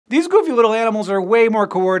These goofy little animals are way more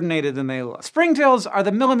coordinated than they look. Springtails are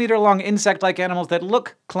the millimeter-long insect-like animals that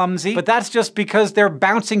look clumsy, but that's just because they're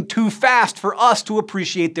bouncing too fast for us to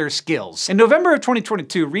appreciate their skills. In November of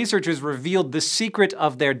 2022, researchers revealed the secret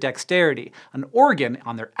of their dexterity, an organ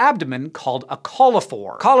on their abdomen called a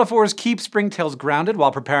caulophore. Caulophores keep springtails grounded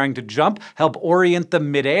while preparing to jump, help orient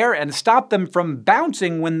them midair, and stop them from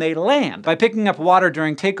bouncing when they land. By picking up water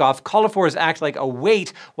during takeoff, caulophores act like a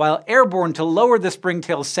weight while airborne to lower the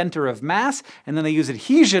springtail's center of mass, and then they use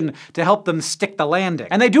adhesion to help them stick the landing.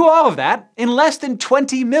 And they do all of that in less than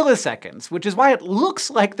 20 milliseconds, which is why it looks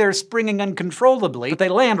like they're springing uncontrollably, but they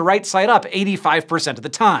land right side up 85% of the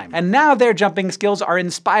time. And now their jumping skills are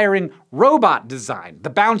inspiring robot design. The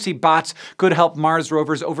bouncy bots could help Mars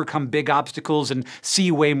rovers overcome big obstacles and see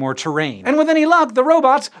way more terrain. And with any luck, the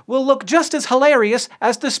robots will look just as hilarious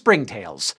as the springtails.